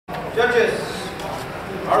Judges,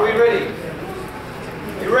 are we ready?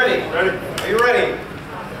 Are you ready? Ready. Are you ready?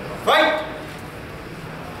 Fight!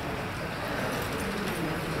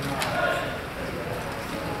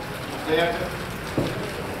 Stay active.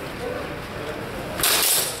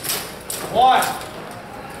 One.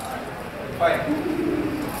 Fight.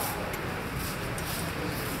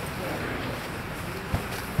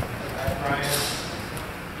 Brian.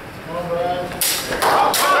 Come on, Brian.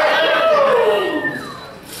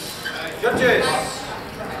 Judges.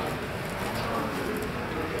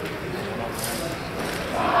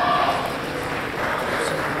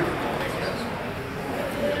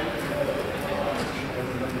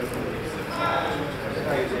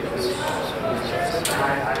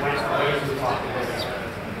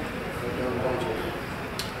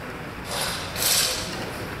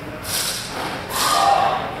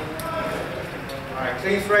 Alright,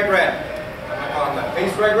 clean strike red. Clean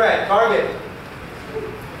strike red. Target.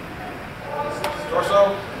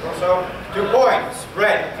 Torso. 2 points.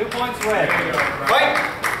 Red. 2 points red. Fight!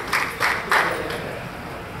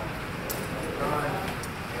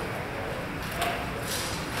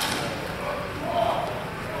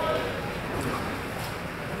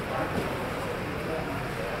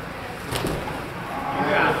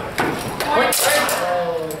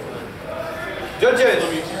 Judges.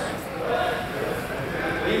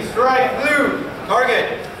 Clean strike blue.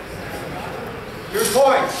 Target. 2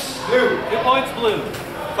 points. Blue. 2 points blue.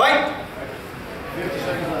 Fight!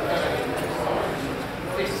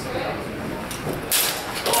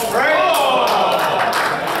 Right.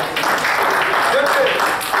 Judges.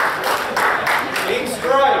 Clean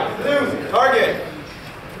strike blue. Target.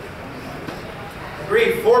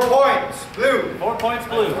 Agree. 4 points. Blue. 4 points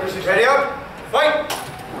blue. Ready up. Fight!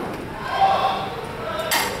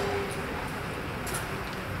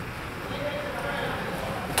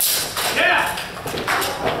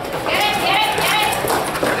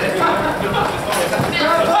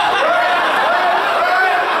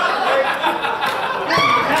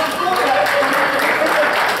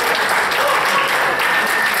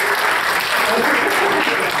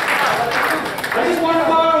 I just want to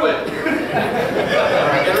borrow it.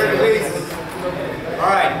 Alright, get ready, please.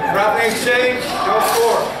 Alright, grappling exchange, no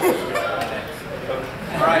score.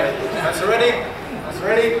 Alright, that's ready. That's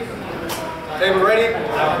ready. Table ready.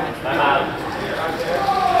 I'm out.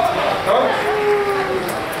 Go.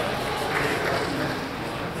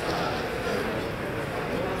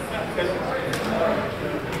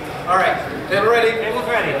 Alright, table ready. Table's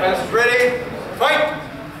ready. Fence is ready. Fight!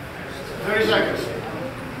 30 seconds.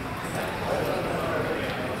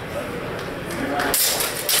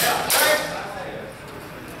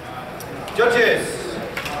 Judges.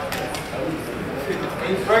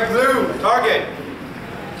 Clean strike blue. Target.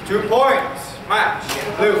 2 points. Match.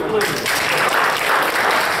 Blue.